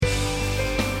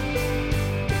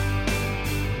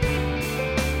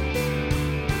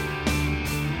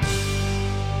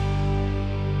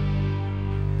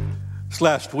This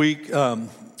last week, I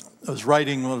was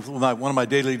writing one of my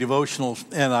daily devotionals,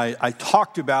 and I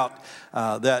talked about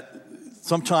that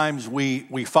sometimes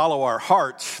we follow our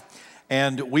hearts,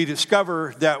 and we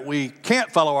discover that we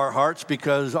can't follow our hearts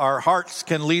because our hearts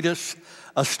can lead us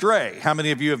astray. How many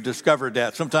of you have discovered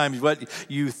that? Sometimes what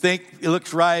you think it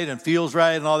looks right and feels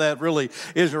right and all that really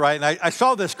isn't right. And I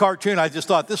saw this cartoon. I just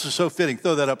thought, this is so fitting.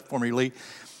 Throw that up for me, Lee.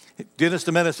 Dennis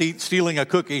the Menace stealing a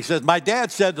cookie. He says, my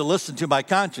dad said to listen to my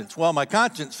conscience. Well, my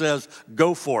conscience says,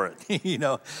 go for it,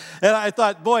 And I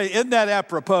thought, boy, isn't that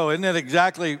apropos? Isn't that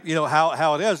exactly,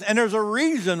 how it is? And there's a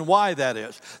reason why that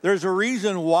is. There's a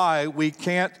reason why we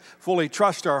can't fully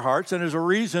trust our hearts. And there's a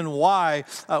reason why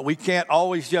we can't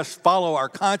always just follow our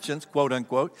conscience, quote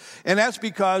unquote. And that's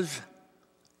because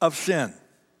of sin.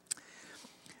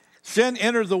 Sin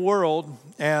entered the world,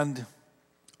 and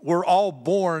we're all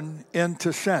born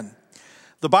into sin.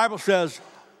 The Bible says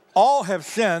all have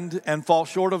sinned and fall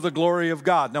short of the glory of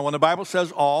God. Now, when the Bible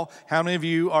says all, how many of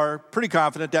you are pretty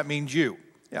confident that means you?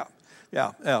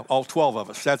 Yeah, all 12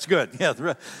 of us. That's good.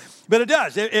 Yeah, but it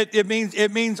does.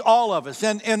 It means all of us.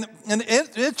 And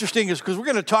interesting is because we're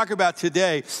going to talk about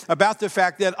today about the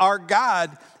fact that our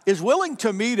God is willing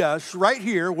to meet us right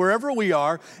here, wherever we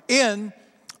are, in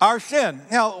our sin.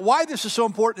 Now, why this is so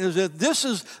important is that this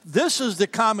is the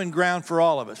common ground for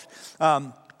all of us.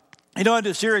 In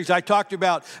this series, I talked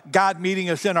about God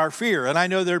meeting us in our fear. And I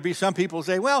know there'd be some people who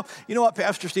say, well, you know what,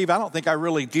 Pastor Steve, I don't think I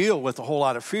really deal with a whole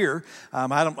lot of fear.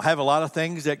 I don't have a lot of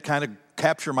things that kind of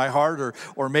capture my heart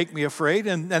or make me afraid.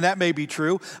 And that may be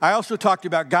true. I also talked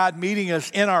about God meeting us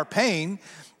in our pain.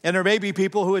 And there may be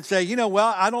people who would say,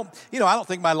 I don't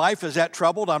think my life is that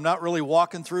troubled. I'm not really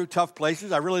walking through tough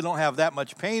places. I really don't have that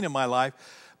much pain in my life.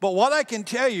 But what I can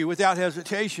tell you without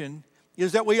hesitation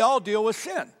is that we all deal with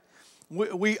sin.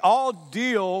 We all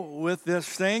deal with this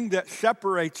thing that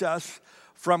separates us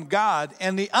from God.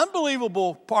 And the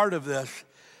unbelievable part of this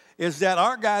is that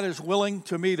our God is willing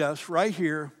to meet us right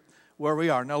here where we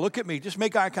are. Now look at me. Just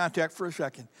make eye contact for a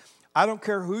second. I don't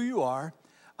care who you are.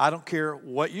 I don't care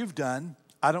what you've done.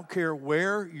 I don't care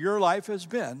where your life has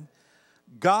been.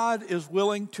 God is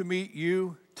willing to meet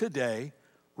you today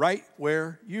right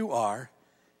where you are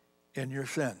in your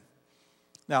sin.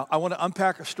 Now, I want to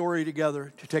unpack a story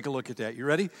together to take a look at that. You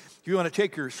ready? If you want to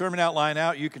take your sermon outline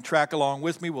out, you can track along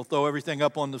with me. We'll throw everything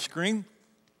up on the screen.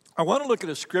 I want to look at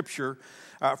a scripture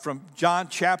from John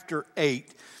chapter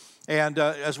 8. And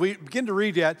as we begin to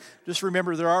read that, just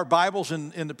remember there are Bibles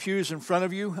in the pews in front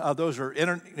of you. Those are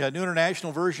New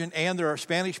International Version, and there are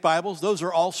Spanish Bibles. Those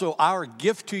are also our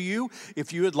gift to you.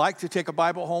 If you would like to take a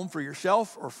Bible home for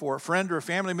yourself or for a friend or a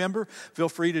family member, feel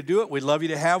free to do it. We'd love you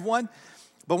to have one.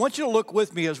 But I want you to look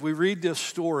with me as we read this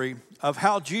story of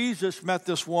how Jesus met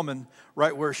this woman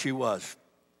right where she was.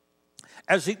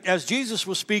 As Jesus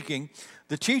was speaking,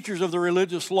 the teachers of the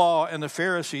religious law and the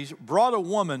Pharisees brought a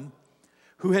woman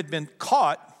who had been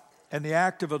caught in the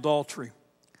act of adultery.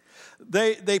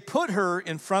 They put her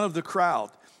in front of the crowd.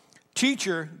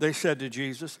 Teacher, they said to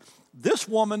Jesus, this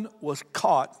woman was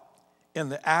caught in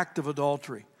the act of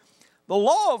adultery. The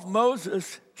law of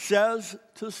Moses says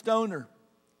to stone her.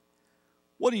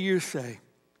 What do you say?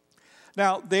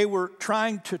 Now, they were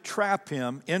trying to trap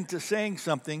him into saying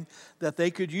something that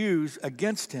they could use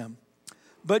against him.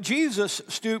 But Jesus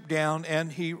stooped down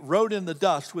and he wrote in the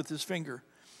dust with his finger.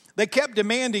 They kept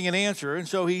demanding an answer, and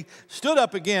so he stood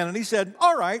up again and he said,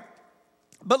 all right,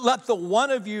 but let the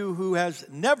one of you who has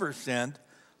never sinned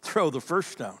throw the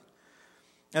first stone.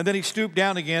 And then he stooped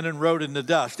down again and wrote in the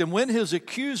dust. And when his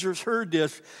accusers heard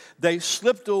this, they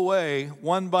slipped away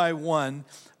one by one,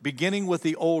 beginning with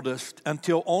the oldest,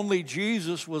 until only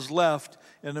Jesus was left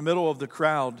in the middle of the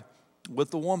crowd with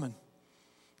the woman.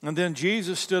 And then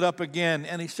Jesus stood up again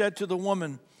and he said to the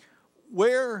woman,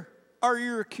 where are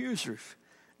your accusers?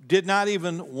 Did not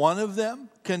even one of them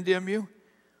condemn you?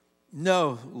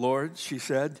 No, Lord, she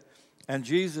said. And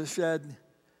Jesus said,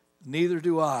 neither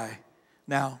do I.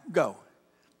 Now go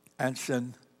and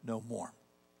sin no more.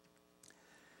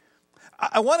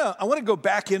 I want to go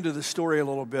back into the story a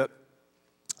little bit.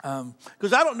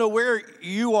 Because I don't know where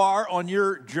you are on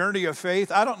your journey of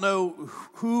faith. I don't know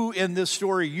who in this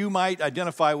story you might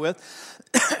identify with.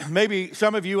 Maybe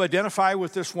some of you identify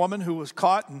with this woman who was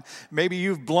caught, and maybe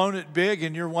you've blown it big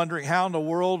and you're wondering how in the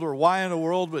world or why in the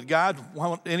world would God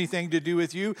want anything to do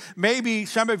with you. Maybe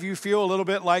some of you feel a little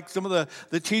bit like some of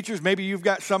the teachers. Maybe you've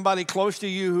got somebody close to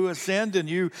you who has sinned and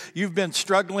you've been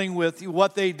struggling with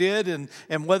what they did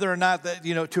and whether or not that,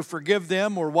 to forgive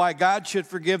them or why God should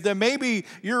forgive them. Maybe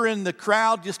you're in the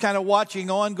crowd just kind of watching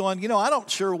on going, I don't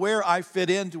sure where I fit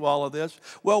into all of this.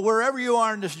 Well, wherever you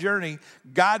are in this journey,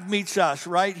 God meets us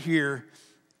right here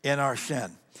in our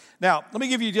sin. Now, let me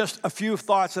give you just a few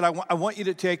thoughts that I want you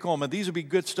to take home, and these will be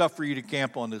good stuff for you to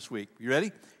camp on this week. You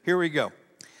ready? Here we go.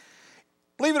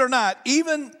 Believe it or not,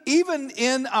 even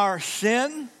in our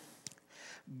sin,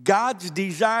 God's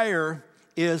desire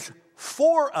is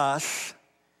for us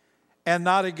and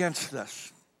not against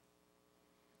us.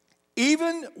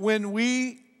 Even when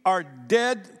we are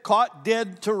dead, caught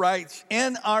dead to rights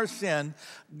in our sin,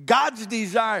 God's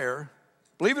desire,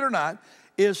 believe it or not,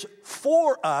 is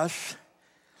for us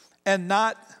and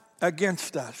not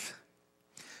against us.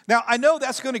 Now, I know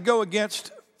that's going to go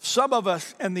against some of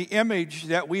us and the image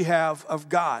that we have of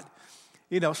God.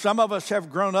 You know, some of us have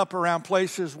grown up around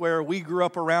places where we grew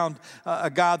up around a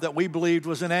God that we believed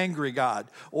was an angry God,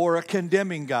 or a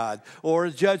condemning God, or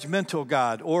a judgmental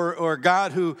God, or a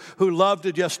God who loved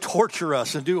to just torture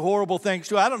us and do horrible things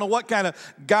to us. I don't know what kind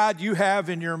of God you have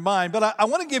in your mind, but I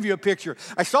want to give you a picture.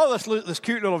 I saw this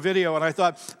cute little video, and I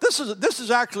thought, this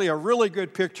is actually a really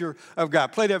good picture of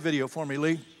God. Play that video for me,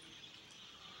 Lee.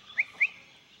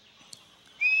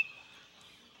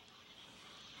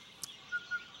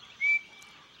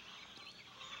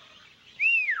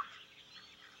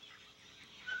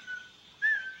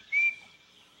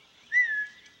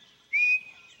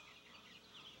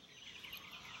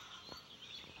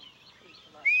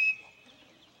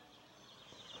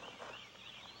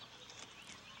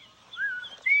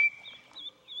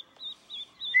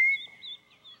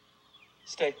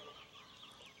 Stay.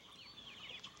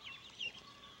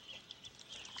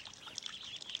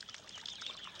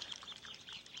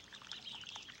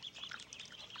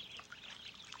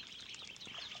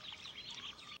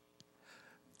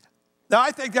 Now,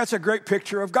 I think that's a great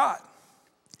picture of God.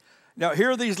 Now,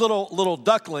 here are these little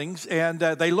ducklings, and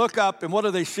they look up, and what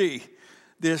do they see?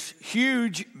 This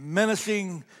huge,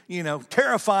 menacing,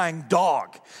 terrifying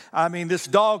dog. I mean, this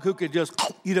dog who could just,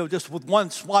 just with one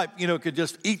swipe, could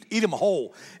just eat them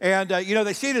whole. And,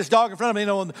 they see this dog in front of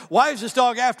them, and why is this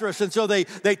dog after us? And so they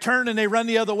turn and they run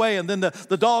the other way, and then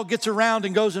the dog gets around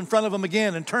and goes in front of them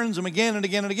again and turns them again and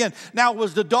again and again. Now,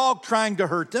 was the dog trying to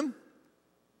hurt them?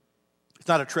 It's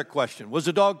not a trick question. Was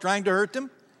the dog trying to hurt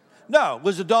them? No.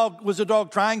 Was the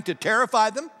dog trying to terrify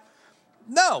them?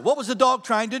 No. What was the dog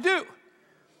trying to do?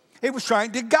 He was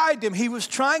trying to guide them. He was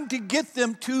trying to get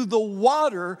them to the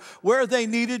water where they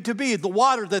needed to be, the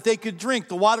water that they could drink,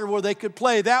 the water where they could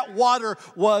play. That water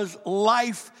was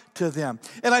life to them.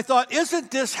 And I thought,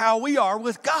 isn't this how we are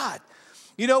with God?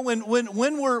 When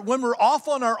we're off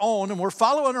on our own and we're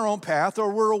following our own path,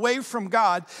 or we're away from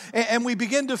God, and we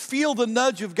begin to feel the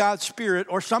nudge of God's Spirit,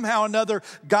 or somehow or another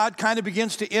God kind of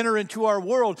begins to enter into our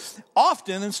world,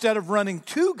 often instead of running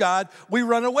to God, we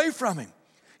run away from Him.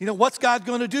 What's God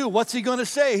going to do? What's He going to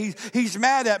say? He's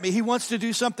mad at me. He wants to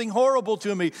do something horrible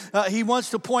to me. He wants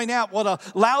to point out what a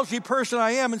lousy person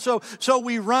I am. And so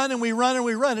we run and we run and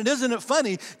we run. And isn't it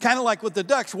funny, kind of like with the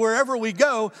ducks, wherever we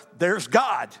go, there's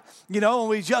God, and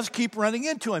we just keep running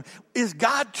into Him. Is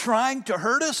God trying to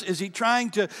hurt us? Is He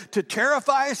trying to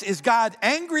terrify us? Is God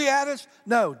angry at us?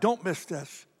 No, don't miss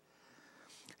this.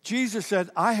 Jesus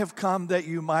said, I have come that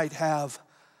you might have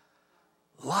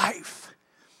life,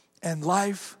 and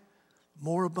life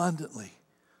more abundantly.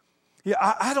 Yeah,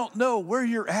 I don't know where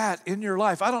you're at in your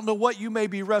life. I don't know what you may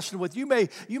be wrestling with. You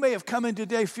may have come in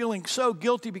today feeling so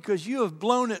guilty because you have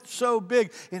blown it so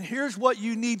big. And here's what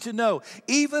you need to know.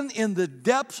 Even in the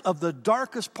depths of the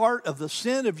darkest part of the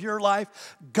sin of your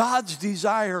life, God's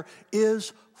desire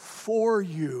is for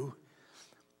you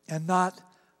and not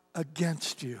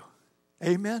against you.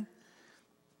 Amen?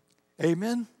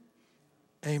 Amen?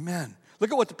 Amen.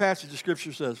 Look at what the passage of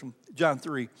Scripture says from John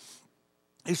 3.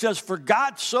 He says, for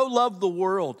God so loved the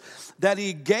world that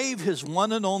He gave His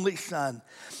one and only Son,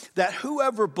 that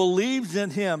whoever believes in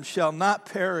Him shall not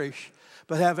perish,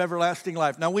 but have everlasting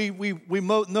life. Now,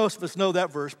 most of us know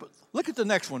that verse, but look at the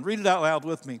next one. Read it out loud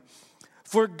with me.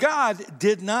 For God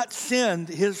did not send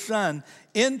His Son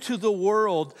into the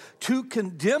world to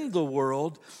condemn the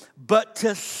world, but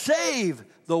to save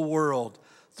the world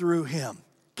through Him.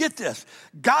 Get this.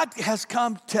 God has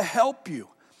come to help you.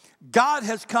 God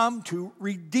has come to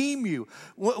redeem you.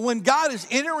 When God is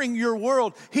entering your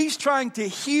world, He's trying to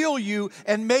heal you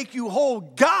and make you whole.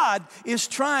 God is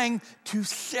trying to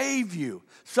save you.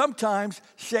 Sometimes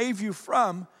save you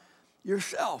from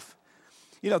yourself.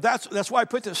 That's why I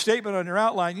put this statement on your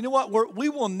outline. You know what? We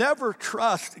will never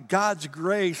trust God's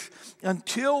grace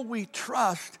until we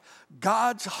trust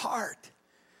God's heart.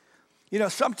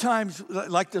 Sometimes,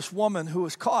 like this woman who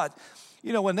was caught,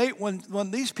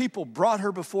 when these people brought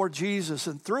her before Jesus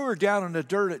and threw her down in the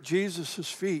dirt at Jesus'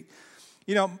 feet,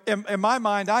 You know, in my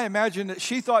mind, I imagine that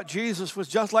she thought Jesus was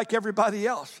just like everybody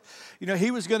else. You know, he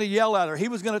was going to yell at her. He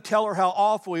was going to tell her how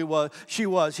awful she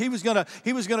was. He was going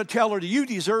to tell her, you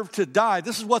deserve to die.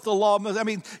 This is what the law must. I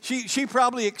mean, she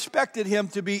probably expected him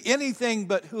to be anything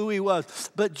but who he was.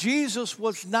 But Jesus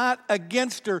was not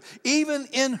against her. Even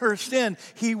in her sin,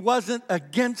 he wasn't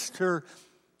against her.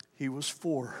 He was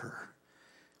for her.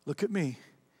 Look at me.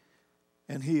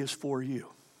 And he is for you.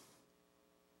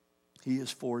 He is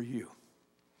for you.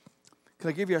 Can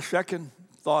I give you a second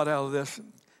thought out of this?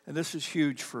 And this is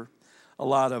huge for a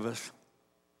lot of us.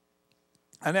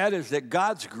 And that is that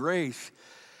God's grace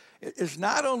is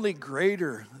not only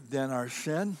greater than our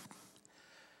sin,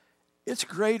 it's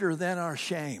greater than our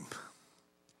shame.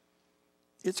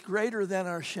 It's greater than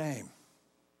our shame.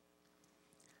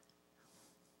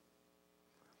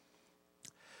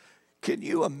 Can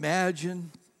you imagine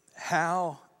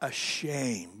how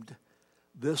ashamed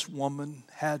this woman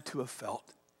had to have felt?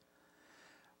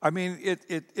 I mean,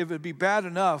 it would be bad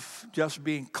enough just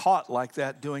being caught like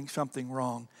that doing something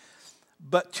wrong.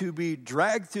 But to be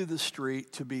dragged through the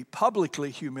street, to be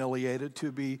publicly humiliated,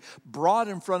 to be brought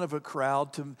in front of a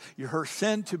crowd, to her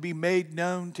sin to be made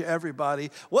known to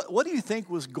everybody. What do you think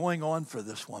was going on for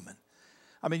this woman?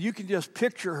 I mean, you can just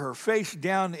picture her face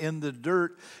down in the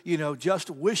dirt, you know, just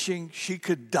wishing she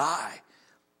could die.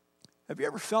 Have you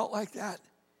ever felt like that?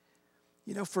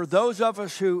 You know, for those of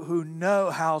us who know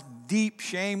how deep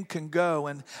shame can go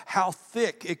and how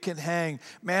thick it can hang,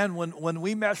 man, when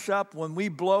we mess up, when we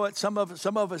blow it, some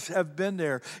of us have been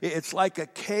there. It's like a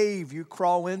cave you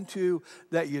crawl into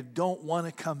that you don't want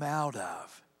to come out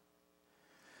of.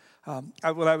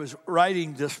 When I was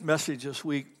writing this message this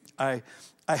week, I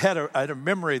had a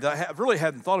memory that I really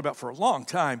hadn't thought about for a long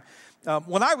time.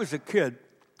 When I was a kid,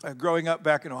 growing up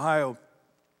back in Ohio,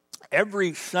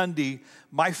 every Sunday,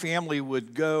 my family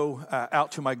would go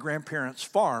out to my grandparents'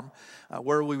 farm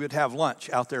where we would have lunch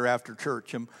out there after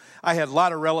church. And I had a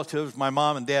lot of relatives. My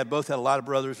mom and dad both had a lot of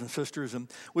brothers and sisters. And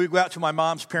we'd go out to my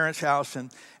mom's parents' house,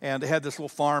 and they had this little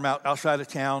farm outside of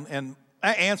town. And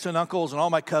aunts and uncles and all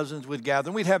my cousins would gather.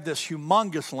 And we'd have this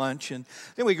humongous lunch. And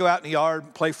then we'd go out in the yard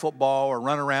and play football or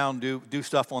run around, do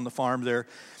stuff on the farm there.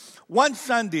 One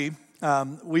Sunday,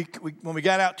 when we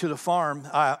got out to the farm,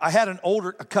 I had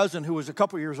a cousin who was a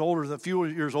few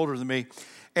years older than me,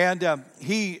 and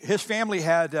his family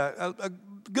had a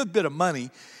good bit of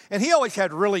money, and he always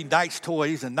had really nice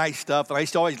toys and nice stuff, and I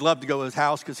used to always love to go to his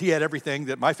house because he had everything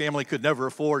that my family could never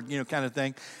afford, you know, kind of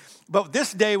thing. But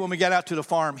this day when we got out to the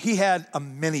farm, he had a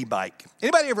mini bike.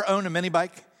 Anybody ever own a mini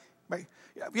bike?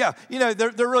 Yeah, you know,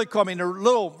 they're really cool. I mean, they're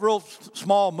real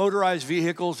small motorized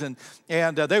vehicles, and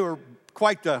they were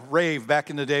quite the rave back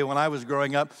in the day when I was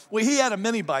growing up. Well, he had a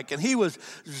mini bike, and he was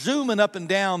zooming up and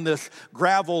down this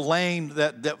gravel lane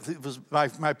that was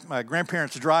my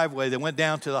grandparents' driveway that went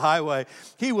down to the highway.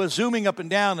 He was zooming up and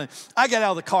down, and I got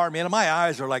out of the car, man, and my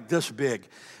eyes are like this big.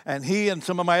 And he and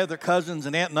some of my other cousins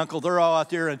and aunt and uncle, they're all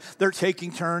out there, and they're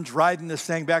taking turns riding this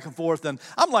thing back and forth. And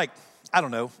I'm like, I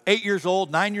don't know, 8 years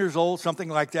old, 9 years old, something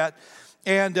like that.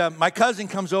 And my cousin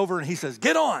comes over, and he says,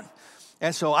 "Get on."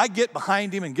 And so I get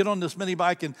behind him and get on this mini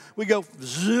bike, and we go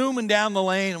zooming down the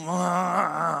lane.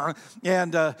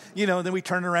 And, then we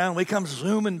turn around, and we come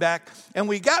zooming back. And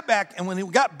we got back, and when he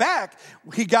got back,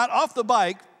 he got off the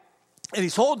bike, and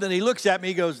he's holding it. He looks at me.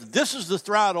 He goes, "This is the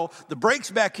throttle. The brake's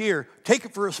back here. Take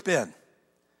it for a spin."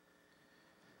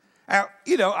 Now,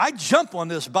 you know, I jump on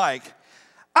this bike.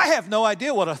 I have no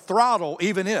idea what a throttle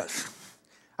even is.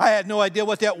 I had no idea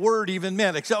what that word even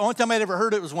meant, except the only time I'd ever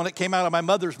heard it was when it came out of my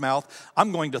mother's mouth.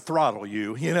 "I'm going to throttle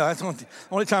you." You know, that's the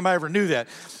only time I ever knew that.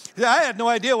 I had no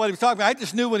idea what he was talking about. I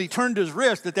just knew when he turned his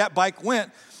wrist that bike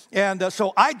went. And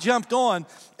so I jumped on,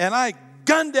 and I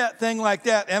gunned that thing like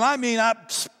that. And I mean, I'm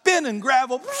spinning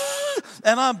gravel,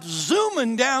 and I'm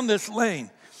zooming down this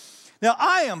lane. Now,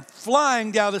 I am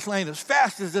flying down this lane as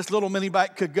fast as this little mini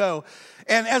bike could go.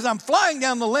 And as I'm flying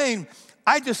down the lane,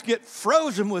 I just get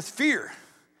frozen with fear.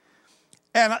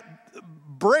 And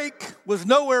brake was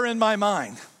nowhere in my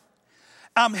mind.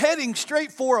 I'm heading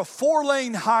straight for a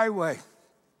 4-lane highway.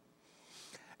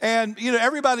 And, you know,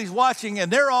 everybody's watching,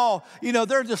 and they're all, you know,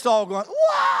 they're just all going,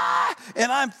 "Wah!" And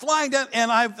I'm flying down,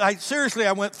 and I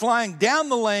went flying down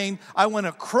the lane. I went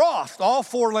across all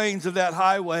 4 lanes of that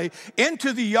highway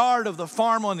into the yard of the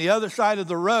farm on the other side of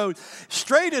the road,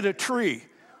 straight at a tree.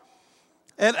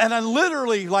 And I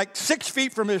literally, like 6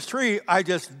 feet from this tree, I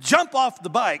just jump off the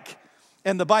bike.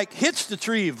 And the bike hits the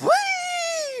tree,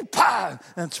 whee, pah,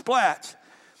 and splats.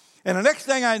 And the next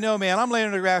thing I know, man, I'm laying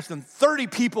in the grass and 30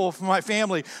 people from my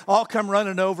family all come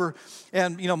running over.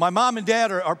 And, my mom and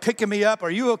dad are picking me up.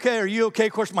 Are you okay? Are you okay?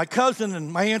 Of course, my cousin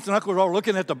and my aunts and uncles are all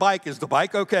looking at the bike. Is the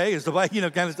bike okay? Is the bike,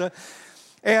 kind of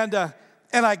stuff.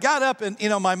 And I got up and,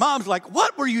 my mom's like,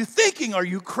 what were you thinking? Are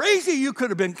you crazy? You could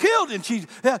have been killed.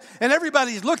 And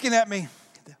everybody's looking at me.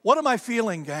 What am I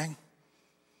feeling, gang?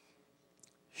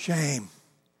 Shame.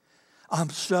 I'm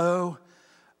so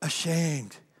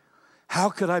ashamed. How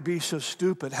could I be so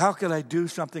stupid? How could I do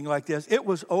something like this? It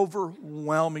was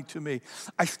overwhelming to me.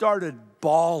 I started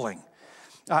bawling.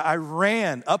 I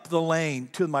ran up the lane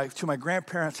to my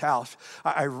grandparents' house.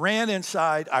 I ran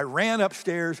inside. I ran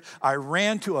upstairs. I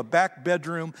ran to a back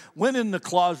bedroom, went in the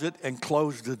closet, and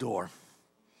closed the door.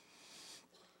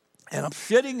 And I'm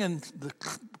sitting in the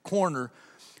corner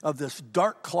of this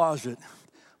dark closet,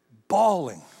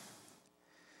 bawling.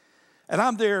 And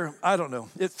I'm there, I don't know,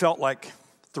 it felt like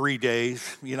 3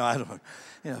 days, I don't know.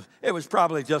 It was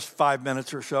probably just 5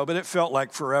 minutes or so, but it felt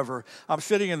like forever. I'm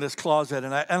sitting in this closet,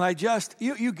 and I just,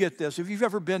 you get this. If you've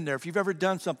ever been there, if you've ever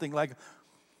done something like,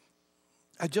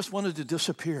 I just wanted to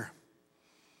disappear.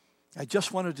 I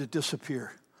just wanted to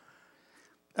disappear.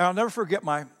 And I'll never forget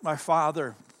my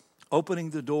father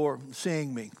opening the door,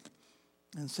 seeing me,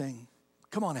 and saying,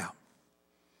 come on out.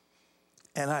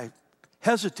 And I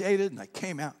hesitated, and I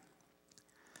came out.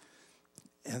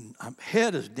 And my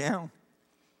head is down.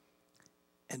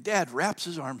 And Dad wraps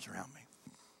his arms around me.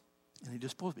 And he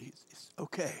just pulls me. It's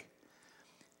okay.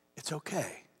 It's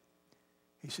okay.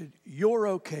 He said, you're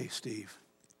okay, Steve.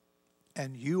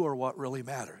 And you are what really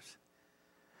matters.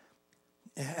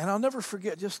 And I'll never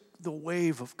forget just the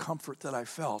wave of comfort that I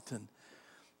felt. And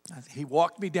he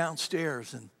walked me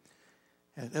downstairs. And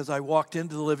as I walked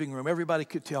into the living room, everybody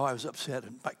could tell I was upset.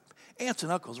 And my aunts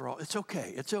and uncles are all, it's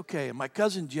okay, it's okay. And my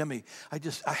cousin Jimmy,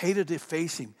 I hated to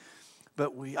face him.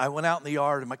 But I went out in the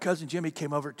yard, and my cousin Jimmy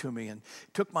came over to me and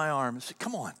took my arm and said,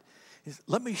 come on,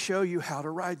 let me show you how to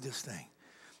ride this thing.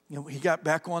 He got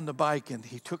back on the bike, and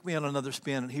he took me on another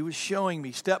spin, and he was showing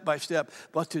me step by step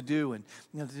what to do. And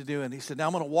he said, now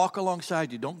I'm going to walk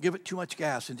alongside you. Don't give it too much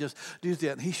gas, and just do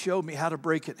that. And he showed me how to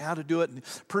brake it, how to do it. And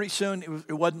pretty soon,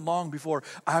 it wasn't long before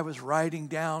I was riding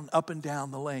up and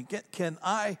down the lane. Can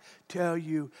I tell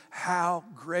you how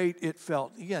great it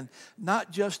felt? Again,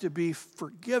 not just to be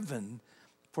forgiven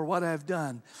for what I've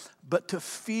done, but to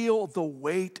feel the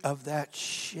weight of that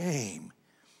shame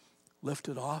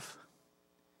lifted off.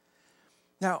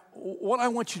 Now, what I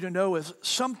want you to know is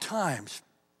sometimes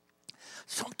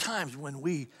when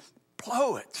we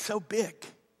blow it so big,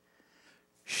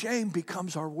 shame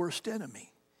becomes our worst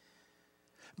enemy.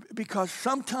 Because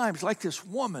sometimes, like this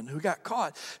woman who got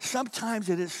caught, sometimes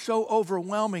it is so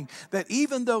overwhelming that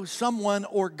even though someone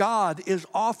or God is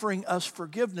offering us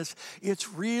forgiveness, it's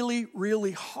really,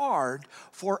 really hard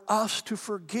for us to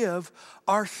forgive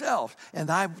ourselves.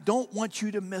 And I don't want you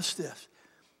to miss this.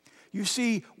 You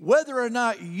see, whether or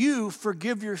not you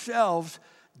forgive yourselves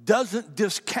doesn't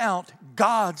discount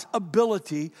God's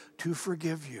ability to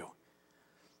forgive you.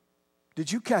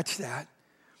 Did you catch that?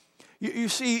 You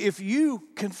see, if you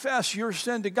confess your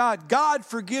sin to God, God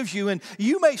forgives you, and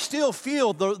you may still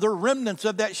feel the remnants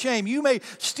of that shame. You may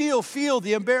still feel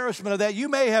the embarrassment of that. You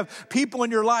may have people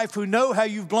in your life who know how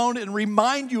you've blown it and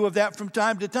remind you of that from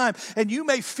time to time, and you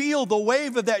may feel the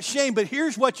wave of that shame, but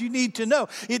here's what you need to know.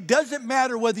 It doesn't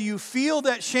matter whether you feel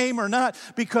that shame or not,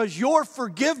 because your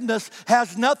forgiveness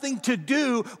has nothing to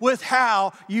do with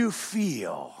how you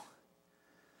feel.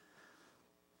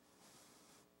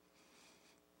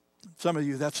 Some of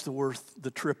you, that's worth the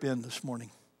trip in this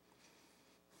morning.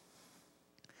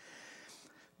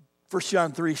 1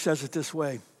 John 3 says it this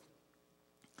way.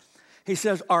 He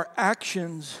says, our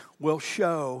actions will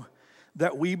show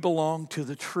that we belong to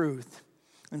the truth.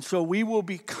 And so we will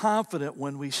be confident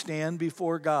when we stand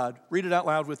before God. Read it out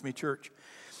loud with me, church.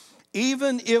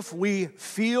 Even if we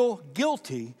feel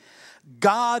guilty,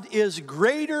 God is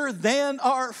greater than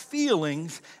our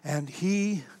feelings, and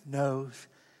He knows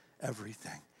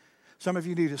everything. Some of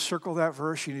you need to circle that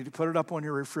verse. You need to put it up on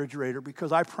your refrigerator,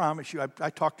 because I promise you,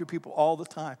 I talk to people all the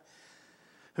time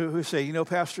who say,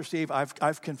 Pastor Steve,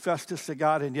 I've confessed this to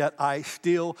God, and yet I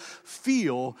still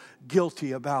feel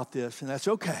guilty about this. And that's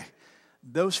okay.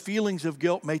 Those feelings of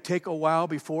guilt may take a while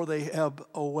before they ebb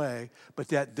away, but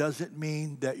that doesn't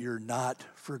mean that you're not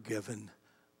forgiven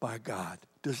by God.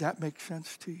 Does that make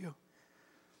sense to you?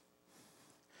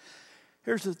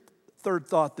 Here's the third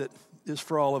thought that is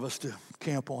for all of us to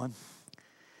camp on.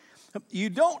 You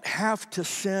don't have to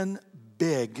sin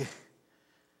big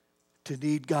to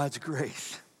need God's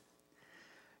grace.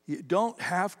 You don't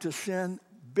have to sin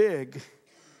big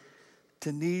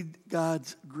to need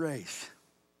God's grace.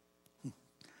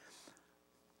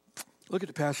 Look at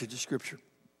the passage of Scripture.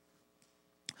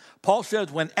 Paul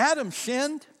says, when Adam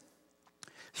sinned,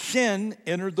 sin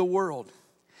entered the world.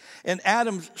 And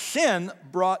Adam's sin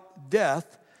brought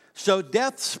death, so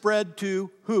death spread to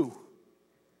who?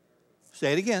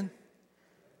 Say it again.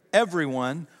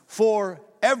 Everyone, for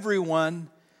everyone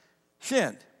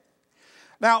sinned.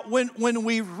 Now, when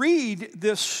we read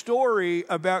this story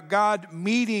about God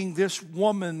meeting this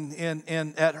woman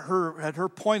at her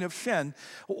point of sin,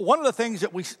 one of the things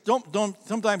that we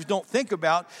sometimes don't think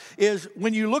about is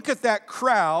when you look at that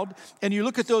crowd and you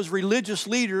look at those religious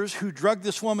leaders who drugged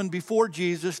this woman before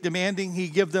Jesus, demanding he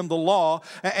give them the law,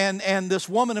 and this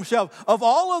woman himself, of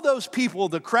all of those people,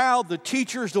 the crowd, the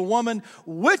teachers, the woman,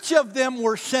 which of them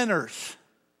were sinners?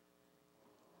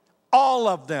 All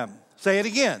of them. Say it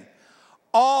again.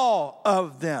 All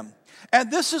of them.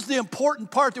 And this is the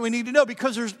important part that we need to know,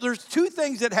 because there's two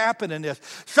things that happen in this.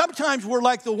 Sometimes we're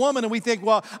like the woman and we think,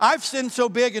 well, I've sinned so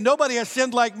big and nobody has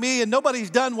sinned like me and nobody's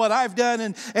done what I've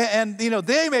done, and you know,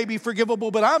 they may be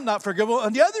forgivable, but I'm not forgivable.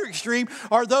 On the other extreme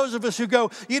are those of us who go,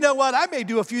 you know what, I may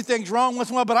do a few things wrong once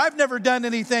in a while, but I've never done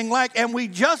anything like, and we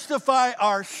justify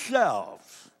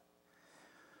ourselves.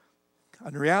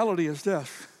 And the reality is this: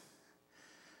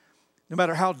 no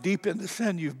matter how deep into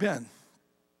sin you've been,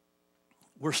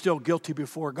 we're still guilty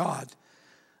before God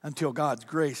until God's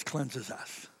grace cleanses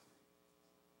us.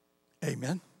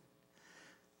 Amen?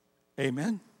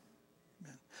 Amen?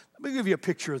 Amen. Let me give you a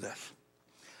picture of this.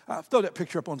 Throw that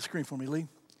picture up on the screen for me, Lee.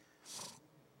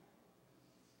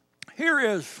 Here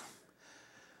is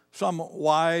some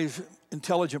wise,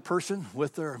 intelligent person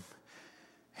with their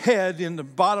head in the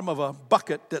bottom of a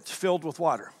bucket that's filled with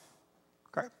water.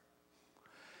 Okay?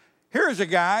 Here is a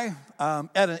guy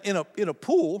in a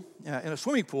pool, in a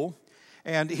swimming pool,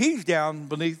 and he's down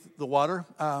beneath the water,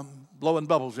 blowing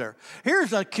bubbles there.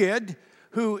 Here's a kid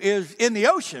who is in the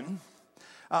ocean,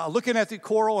 looking at the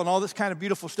coral and all this kind of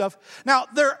beautiful stuff. Now,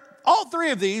 all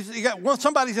three of these, you got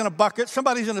somebody's in a bucket,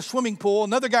 somebody's in a swimming pool,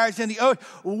 another guy's in the ocean.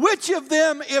 Which of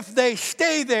them, if they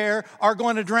stay there, are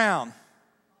going to drown?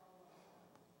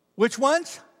 Which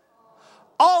ones?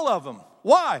 All of them.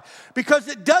 Why? Because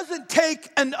it doesn't take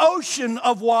an ocean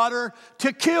of water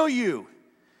to kill you.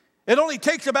 It only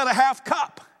takes about a half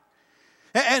cup.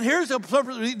 And here's the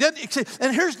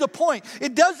point.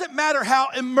 It doesn't matter how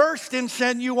immersed in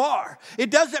sin you are. It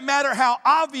doesn't matter how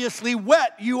obviously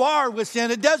wet you are with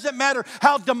sin. It doesn't matter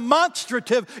how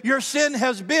demonstrative your sin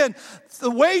has been.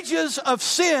 The wages of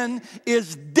sin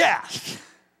is death.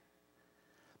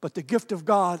 But the gift of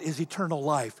God is eternal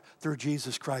life through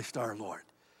Jesus Christ our Lord.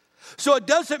 So it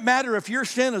doesn't matter if your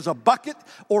sin is a bucket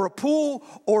or a pool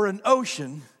or an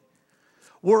ocean.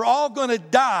 We're all going to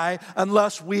die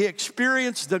unless we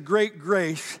experience the great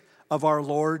grace of our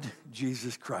Lord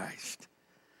Jesus Christ.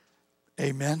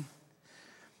 Amen.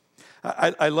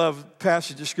 I love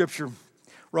passage of Scripture,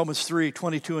 Romans 3,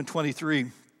 22 and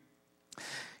 23.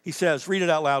 He says, read it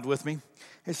out loud with me.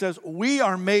 It says, we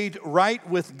are made right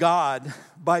with God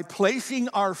by placing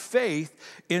our faith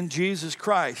in Jesus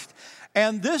Christ.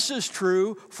 And this is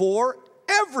true for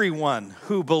everyone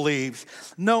who believes,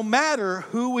 no matter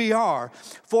who we are.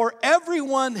 For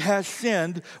everyone has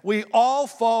sinned. We all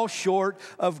fall short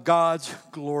of God's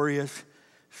glorious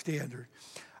standard.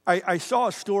 I saw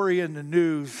a story in the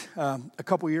news a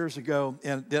couple years ago,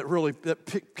 and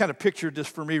that kind of pictured this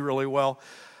for me really well.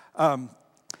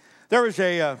 There was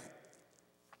a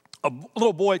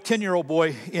little boy, 10-year-old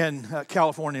boy in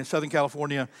California, in Southern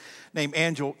California, named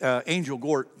Angel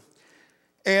Gort.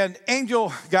 And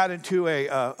Angel got into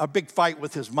a big fight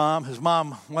with his mom. His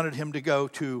mom wanted him to go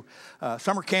to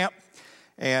summer camp,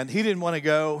 and he didn't want to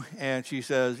go. And she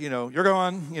says, you're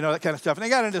going, that kind of stuff. And they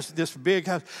got into this big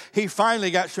house. He finally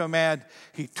got so mad,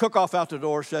 he took off out the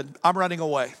door, said, I'm running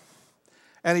away.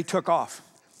 And he took off,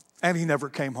 and he never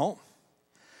came home.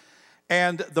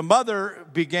 And the mother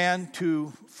began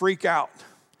to freak out.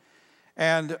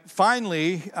 And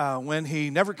finally, when he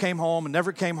never came home,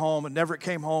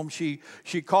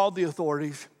 she called the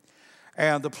authorities,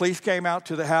 and the police came out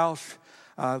to the house.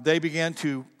 They began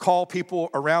to call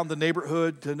people around the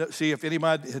neighborhood to see if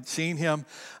anybody had seen him.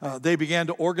 They began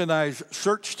to organize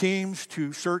search teams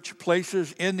to search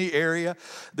places in the area.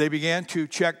 They began to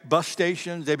check bus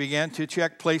stations. They began to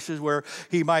check places where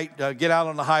he might get out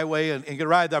on the highway and get a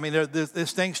ride. I mean,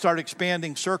 this thing started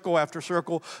expanding circle after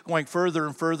circle, going further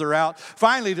and further out.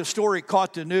 Finally, the story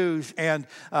caught the news, and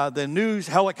the news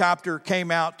helicopter came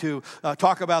out to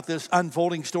talk about this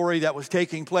unfolding story that was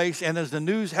taking place. And as the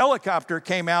news helicopter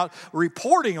came out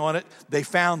reporting on it, they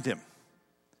found him.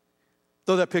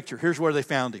 Throw that picture. Here's where they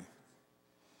found him.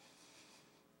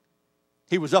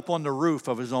 He was up on the roof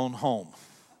of his own home.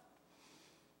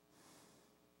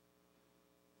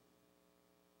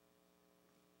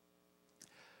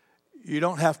 You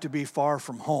don't have to be far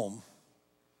from home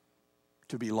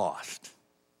to be lost.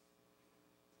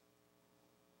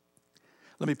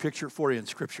 Let me picture it for you in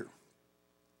Scripture.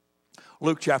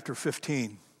 Luke chapter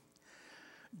 15.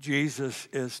 Jesus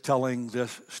is telling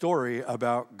this story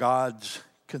about God's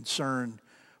concern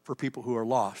for people who are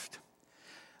lost.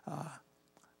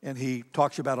 And he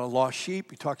talks about a lost sheep,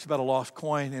 he talks about a lost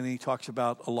coin, and he talks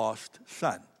about a lost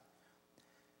son.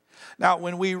 Now,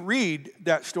 when we read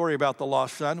that story about the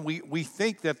lost son, we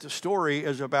think that the story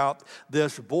is about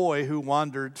this boy who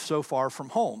wandered so far from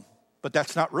home. But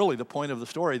that's not really the point of the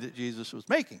story that Jesus was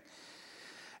making.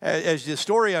 As the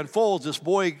story unfolds, this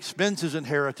boy spends his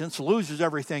inheritance, loses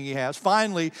everything he has.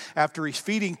 Finally, after he's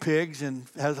feeding pigs and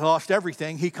has lost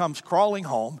everything, he comes crawling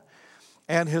home.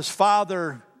 And his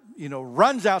father,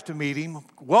 runs out to meet him,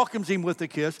 welcomes him with a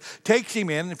kiss, takes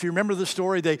him in. If you remember the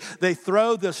story, they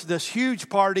throw this huge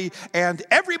party, and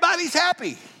everybody's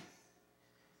happy.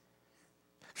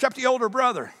 Except the older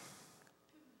brother.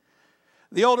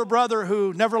 The older brother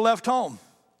who never left home.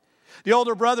 The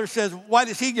older brother says, why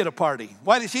does he get a party?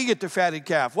 Why does he get the fatted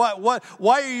calf? Why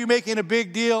are you making a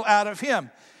big deal out of him?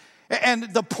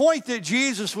 And the point that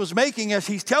Jesus was making as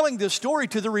he's telling this story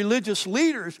to the religious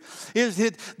leaders is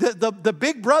that the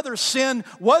big brother's sin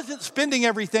wasn't spending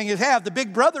everything he had. The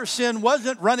big brother's sin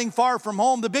wasn't running far from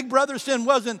home. The big brother's sin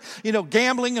wasn't,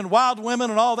 gambling and wild women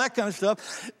and all that kind of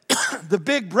stuff. The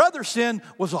big brother's sin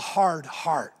was a hard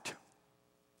heart.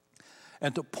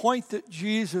 And the point that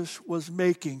Jesus was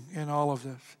making in all of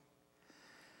this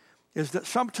is that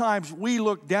sometimes we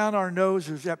look down our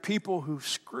noses at people who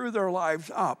screw their lives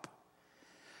up.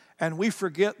 And we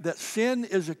forget that sin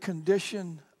is a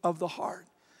condition of the heart.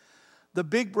 The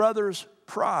big brother's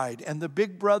pride and the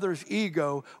big brother's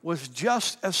ego was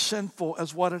just as sinful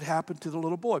as what had happened to the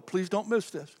little boy. Please don't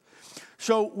miss this.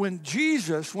 So when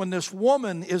this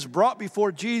woman is brought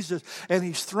before Jesus and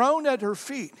he's thrown at her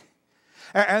feet,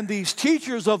 and these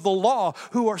teachers of the law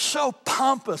who are so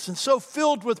pompous and so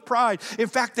filled with pride, in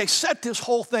fact, they set this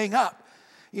whole thing up.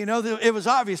 It was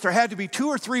obvious there had to be 2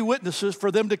 or 3 witnesses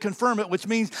for them to confirm it, which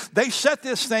means they set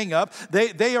this thing up.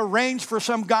 They arranged for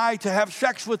some guy to have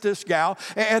sex with this gal,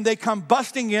 and they come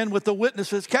busting in with the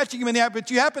witnesses, catching him in the act. But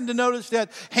you happen to notice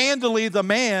that handily the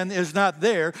man is not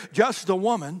there, just the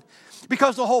woman.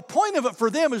 Because the whole point of it for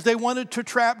them is they wanted to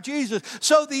trap Jesus.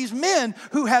 So these men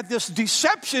who had this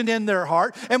deception in their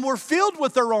heart and were filled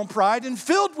with their own pride and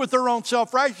filled with their own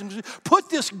self-righteousness put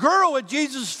this girl at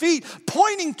Jesus' feet,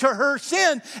 pointing to her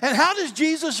sin. And how does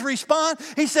Jesus respond?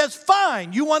 He says,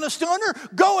 fine, you want to stone her?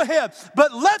 Go ahead.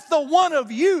 But let the one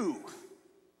of you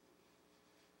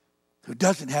who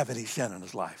doesn't have any sin in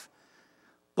his life,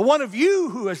 the one of you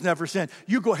who has never sinned,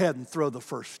 you go ahead and throw the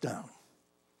first stone.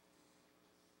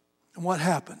 And what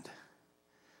happened?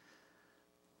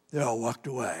 They all walked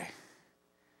away.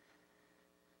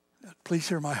 Please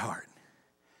hear my heart.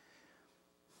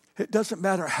 It doesn't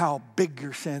matter how big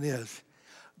your sin is.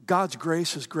 God's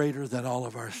grace is greater than all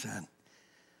of our sin.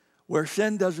 Where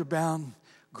sin does abound,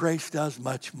 grace does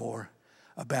much more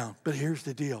abound. But here's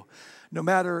the deal. No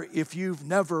matter if you've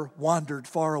never wandered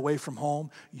far away from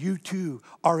home, you too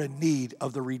are in need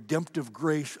of the redemptive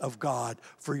grace of God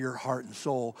for your heart and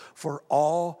soul. For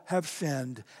all have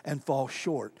sinned and fall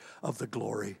short of the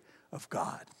glory of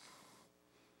God.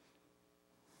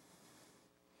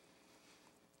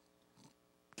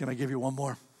 Can I give you one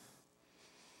more?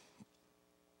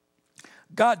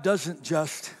 God doesn't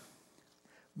just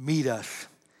meet us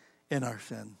in our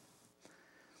sin.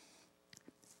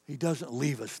 He doesn't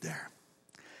leave us there.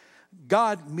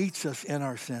 God meets us in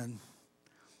our sin,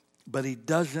 but he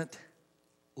doesn't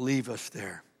leave us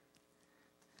there.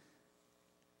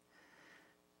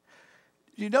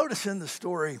 You notice in the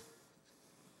story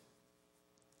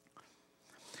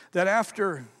that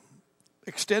after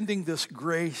extending this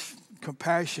grace,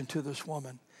 compassion to this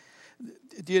woman,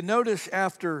 do you notice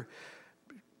after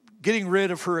getting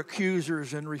rid of her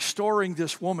accusers and restoring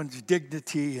this woman's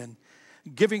dignity and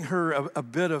giving her a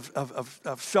bit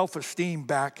of self-esteem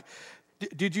back,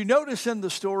 did you notice in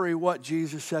the story what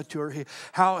Jesus said to her?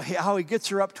 How he gets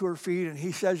her up to her feet and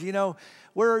he says,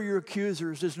 where are your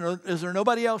accusers? Is there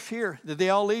nobody else here? Did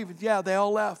they all leave? Yeah, they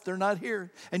all left. They're not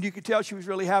here. And you could tell she was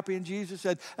really happy. And Jesus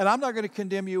said, and I'm not going to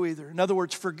condemn you either. In other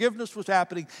words, forgiveness was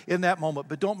happening in that moment.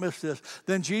 But don't miss this.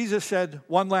 Then Jesus said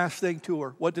one last thing to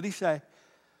her. What did he say?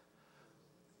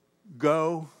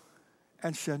 Go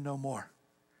and sin no more.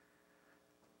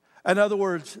 In other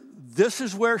words, this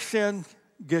is where sin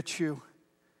gets you.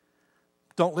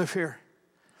 Don't live here.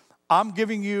 I'm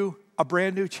giving you a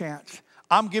brand new chance.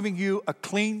 I'm giving you a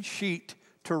clean sheet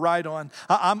to write on.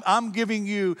 I'm giving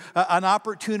you an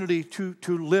opportunity to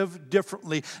live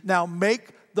differently. Now make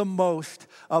the most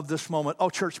of this moment. Oh,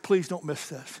 church, please don't miss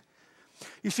this.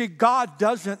 You see, God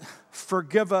doesn't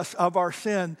forgive us of our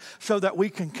sin so that we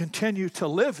can continue to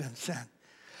live in sin.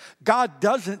 God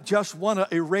doesn't just want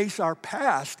to erase our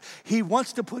past. He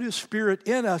wants to put His Spirit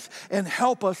in us and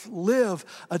help us live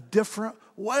a different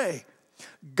way.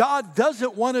 God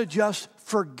doesn't want to just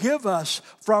forgive us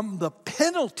from the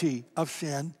penalty of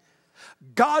sin.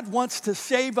 God wants to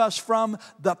save us from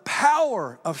the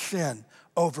power of sin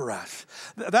over us.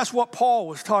 That's what Paul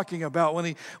was talking about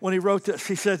when he wrote this.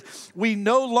 He said, we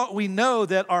know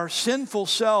that our sinful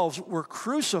selves were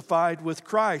crucified with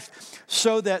Christ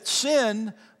so that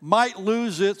sin might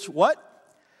lose its what?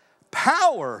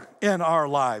 Power in our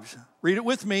lives. Read it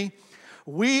with me.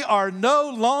 We are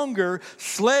no longer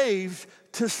slaves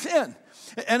to sin.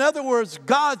 In other words,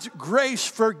 God's grace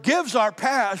forgives our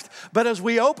past, but as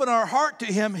we open our heart to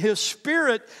Him, His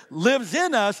Spirit lives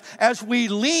in us. As we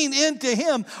lean into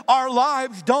Him, our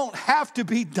lives don't have to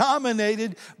be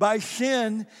dominated by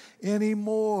sin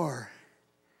anymore.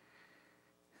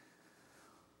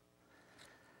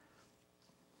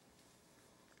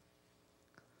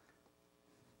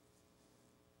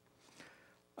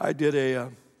 I did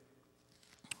a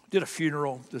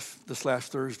funeral this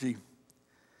last Thursday.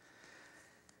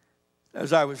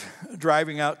 As I was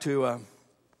driving out to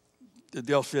the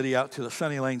Dale City, out to the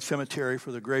Sunny Lane Cemetery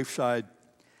for the graveside,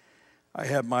 I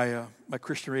had my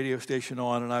Christian radio station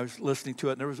on, and I was listening to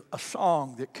it, and there was a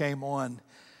song that came on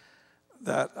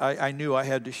that I knew I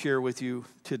had to share with you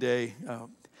today.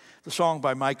 The song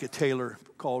by Micah Taylor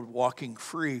called Walking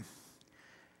Free.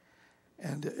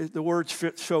 And the words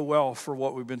fit so well for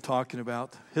what we've been talking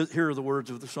about. Here are the words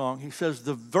of the song. He says,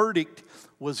 the verdict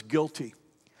was guilty.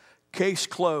 Case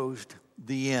closed,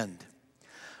 the end.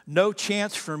 No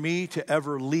chance for me to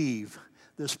ever leave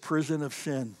this prison of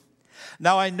sin.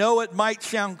 Now I know it might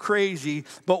sound crazy,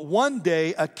 but one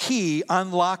day a key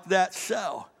unlocked that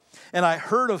cell. And I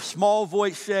heard a small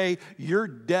voice say, your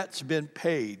debt's been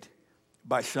paid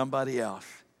by somebody else.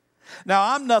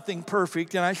 Now, I'm nothing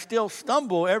perfect, and I still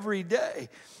stumble every day.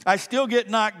 I still get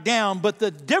knocked down, but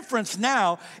the difference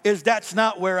now is that's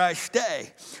not where I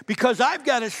stay. Because I've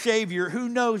got a Savior who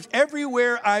knows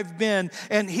everywhere I've been,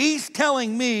 and He's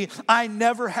telling me I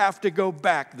never have to go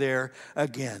back there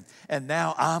again. And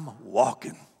now I'm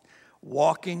walking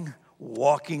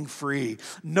free.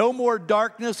 No more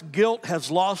darkness. Guilt has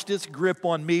lost its grip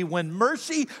on me. When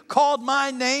mercy called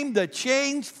my name, the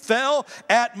chains fell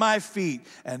at my feet.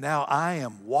 And now I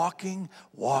am walking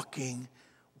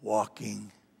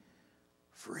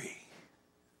free.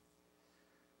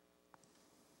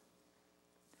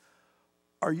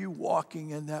 Are you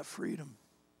walking in that freedom?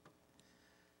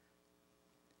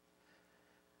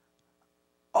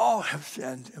 All have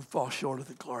sinned and fall short of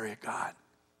the glory of God.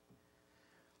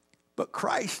 But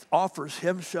Christ offers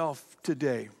Himself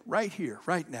today, right here,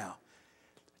 right now,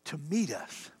 to meet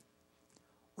us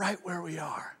right where we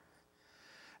are.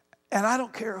 And I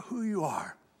don't care who you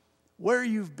are, where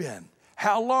you've been,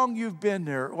 how long you've been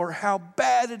there, or how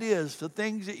bad it is, the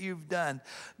things that you've done.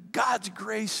 God's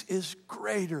grace is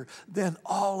greater than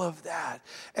all of that.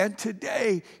 And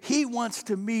today, He wants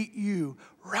to meet you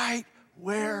right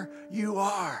where you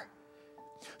are.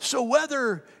 So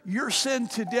whether your sin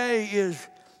today is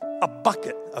a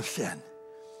bucket of sin,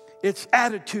 it's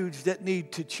attitudes that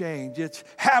need to change, it's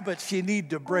habits you need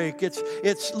to break,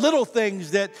 it's little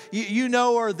things that you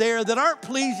know are there that aren't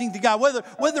pleasing to God,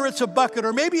 whether it's a bucket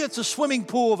or maybe it's a swimming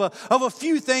pool of a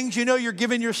few things you know you're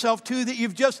giving yourself to that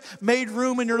you've just made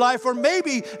room in your life, or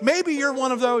maybe you're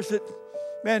one of those that,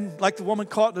 man, like the woman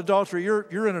caught in adultery,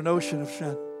 you're in an ocean of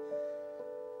sin.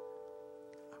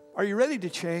 Are you ready to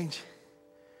change?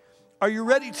 Are you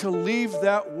ready to leave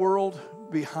that world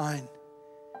behind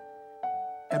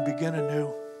and begin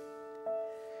anew?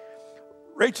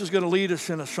 Rachel's going to lead us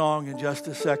in a song in just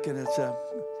a second. It's a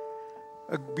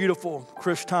beautiful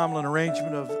Chris Tomlin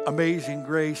arrangement of Amazing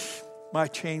Grace, My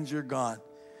Chains Are Gone.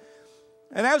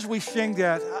 And as we sing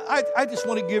that, I just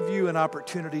want to give you an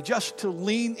opportunity just to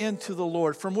lean into the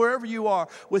Lord from wherever you are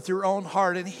with your own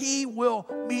heart, and He will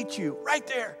meet you right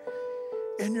there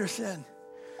in your sin.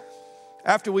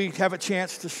 After we have a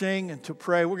chance to sing and to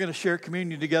pray, we're going to share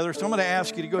communion together. So I'm going to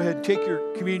ask you to go ahead and take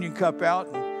your communion cup out.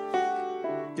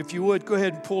 And if you would, go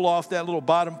ahead and pull off that little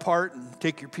bottom part and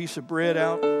take your piece of bread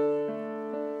out.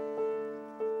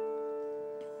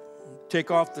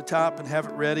 Take off the top and have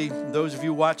it ready. And those of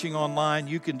you watching online,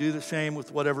 you can do the same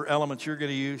with whatever elements you're going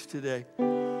to use today.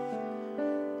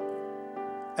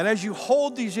 And And as you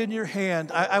hold these in your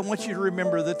hand, I want you to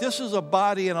remember that this is a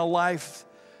body and a life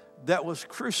that was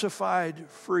crucified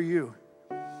for you.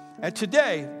 And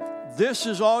today, this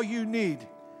is all you need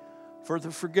for the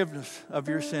forgiveness of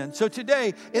your sin. So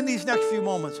today, in these next few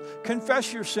moments,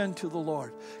 confess your sin to the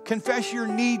Lord. Confess your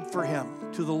need for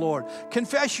Him to the Lord.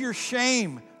 Confess your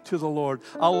shame to the Lord.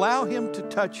 Allow Him to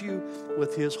touch you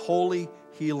with His holy,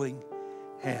 healing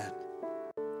hand.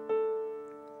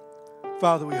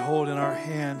 Father, we hold in our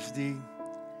hands the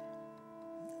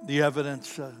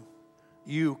evidence of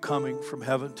you coming from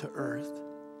heaven to earth.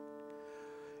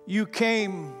 You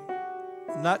came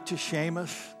not to shame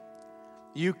us.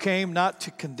 You came not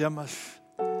to condemn us.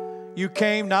 You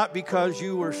came not because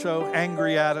you were so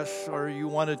angry at us or you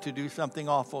wanted to do something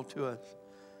awful to us.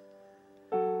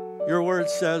 Your word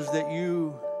says that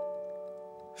you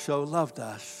so loved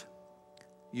us,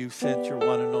 you sent your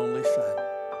one and only Son.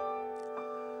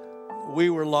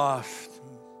 We were lost,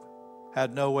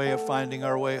 had no way of finding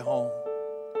our way home.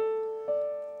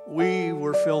 We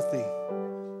were filthy,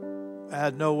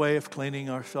 had no way of cleaning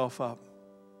ourselves up.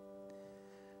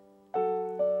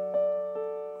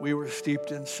 We were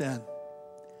steeped in sin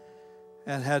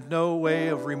and had no way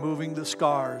of removing the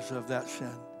scars of that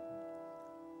sin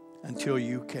until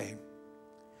you came.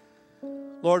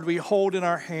 Lord, we hold in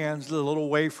our hands the little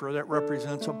wafer that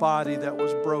represents a body that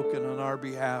was broken on our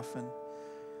behalf, and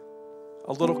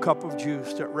a little cup of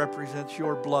juice that represents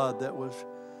your blood that was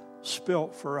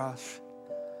spilt for us.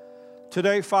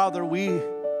 Today, Father, we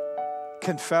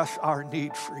confess our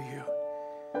need for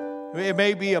you. It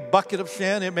may be a bucket of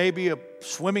sin. It may be a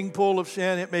swimming pool of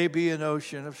sin. It may be an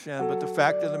ocean of sin. But the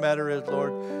fact of the matter is,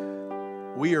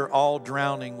 Lord, we are all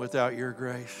drowning without your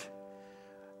grace.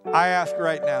 I ask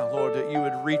right now, Lord, that you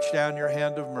would reach down your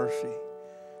hand of mercy,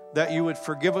 that you would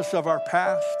forgive us of our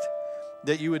past,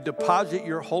 that you would deposit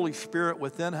your Holy Spirit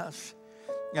within us,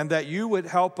 and that you would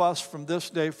help us from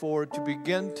this day forward to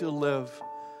begin to live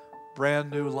brand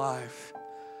new lives.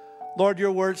 Lord,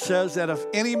 your word says that if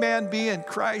any man be in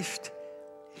Christ,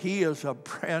 he is a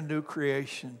brand new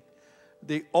creation.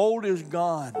 The old is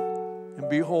gone, and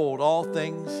behold, all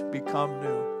things become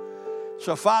new.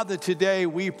 So, Father, today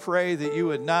we pray that you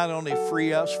would not only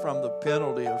free us from the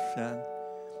penalty of sin,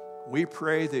 we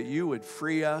pray that you would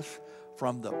free us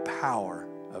from the power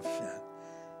of sin.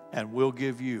 And we'll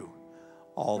give you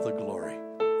all the glory,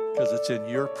 because it's in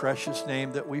your precious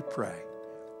name that we pray.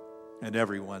 And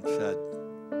everyone said,